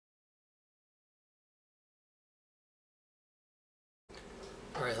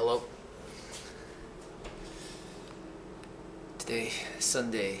Today,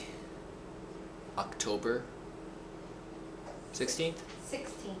 Sunday, October 16th?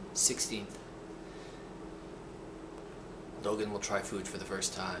 16th. Logan will try food for the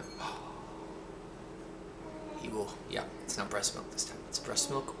first time. He will, yeah, it's not breast milk this time. It's breast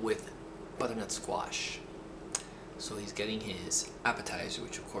milk with butternut squash. So he's getting his appetizer,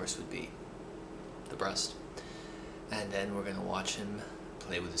 which of course would be the breast. And then we're gonna watch him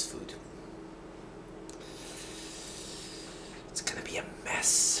play with his food. It's gonna be a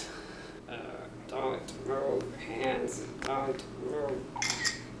mess. Don't move, hands, don't move.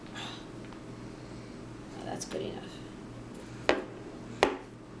 Oh, that's good enough. No,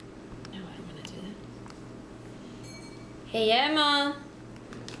 I don't want to do that. Hey, Emma.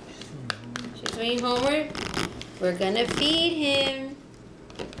 She's doing homework. We're gonna feed him.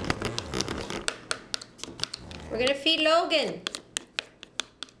 We're gonna feed Logan.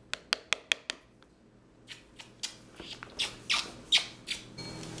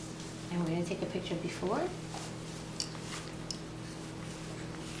 And we're gonna take a picture before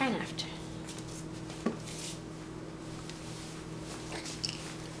and after.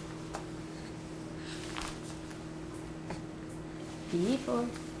 Before.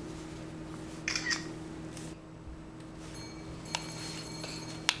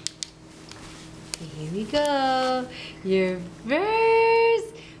 Here we go. Your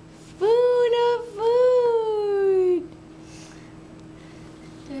first spoon of food.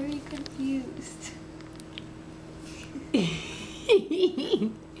 Very confused. Look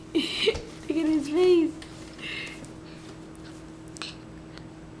at his face.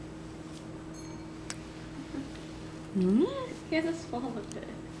 He hasn't swallowed it.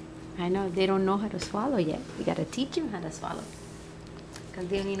 I know, they don't know how to swallow yet. We gotta teach him how to swallow. Because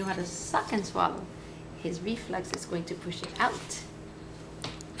they only know how to suck and swallow. His reflex is going to push it out.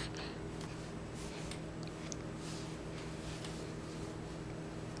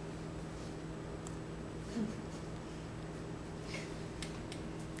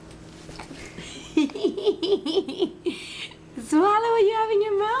 Swallow what you have in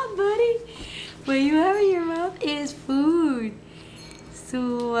your mouth, buddy. What you have in your mouth is food.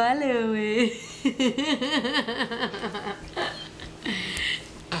 Swallow it.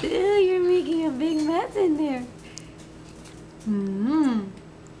 Ew, you're making a big mess in there.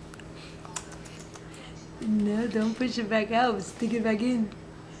 No, don't push it back out. Stick it back in.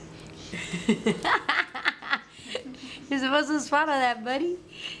 You're supposed to swallow that, buddy.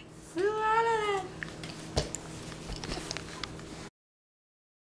 Swallow that.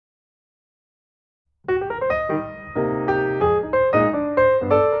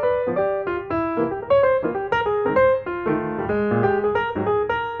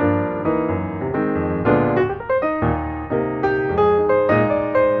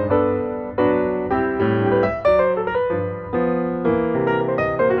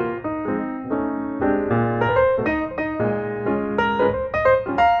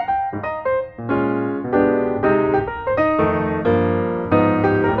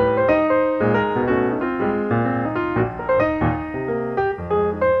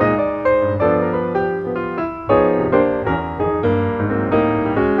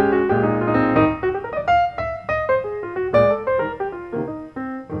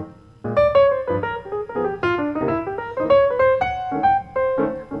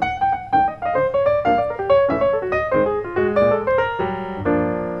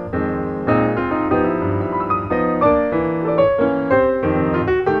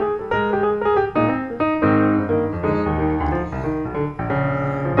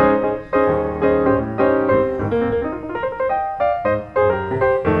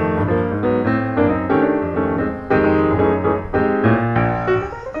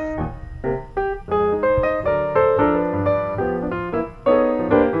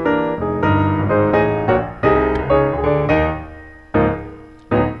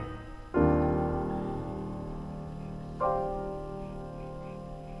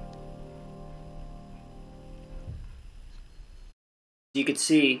 You could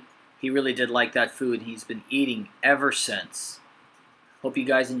see he really did like that food. He's been eating ever since. Hope you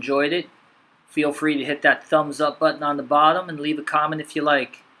guys enjoyed it. Feel free to hit that thumbs up button on the bottom and leave a comment if you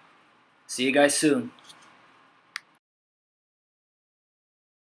like. See you guys soon.